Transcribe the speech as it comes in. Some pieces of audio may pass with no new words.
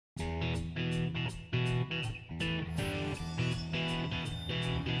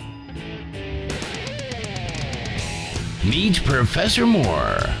Meet Professor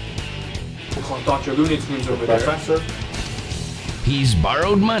Moore. We'll call Dr. Looney Tunes over there. Professor? He's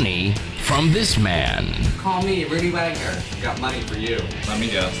borrowed money from this man. Call me, Rooney Wagner. Got money for you. Let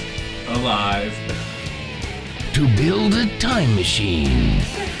me guess. Alive. To build a time machine.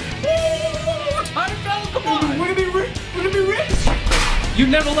 Time travel, come on! Wouldn't it be rich? You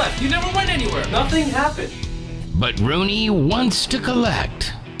never left. You never went anywhere. Nothing happened. But Rooney wants to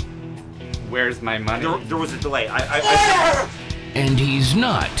collect. Where's my money? There was a delay. And he's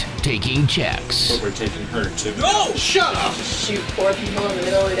not taking checks. But we're taking her too. No! Shut up! Shoot poor people in the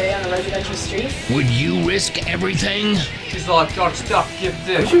middle of the day on a residential street? Would you risk everything She's all dark stuff. Give I'm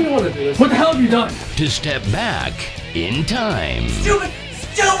this. sure you want to do this. What the hell have you done? to step back in time? Stupid!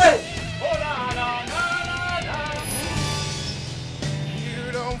 Stupid!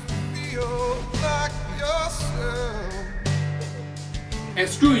 You don't feel like yourself. And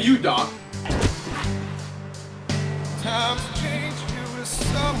screw you, Doc. Times change you to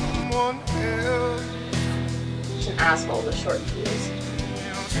someone else. She's an asshole with short fuse.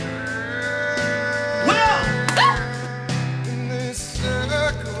 In this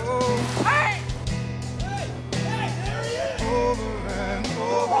circle. Over and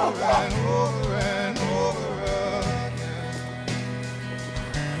over and over and over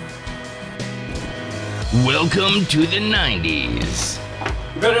again. Welcome to the 90s.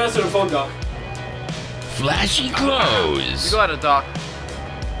 You better answer the phone, Doc. Flashy clothes. Go ahead, Doc.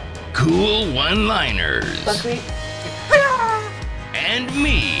 Cool one-liners. Buckwheat? And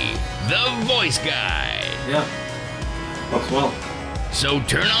me, the voice guy. Yeah. Looks well. So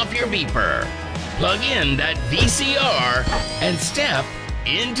turn off your beeper, plug in that VCR, and step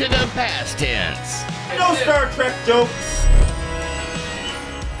into the past tense. No Star Trek jokes.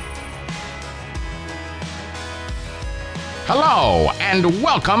 Hello, and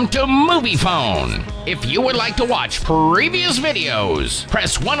welcome to Movie Phone. If you would like to watch previous videos,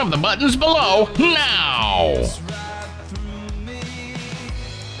 press one of the buttons below now.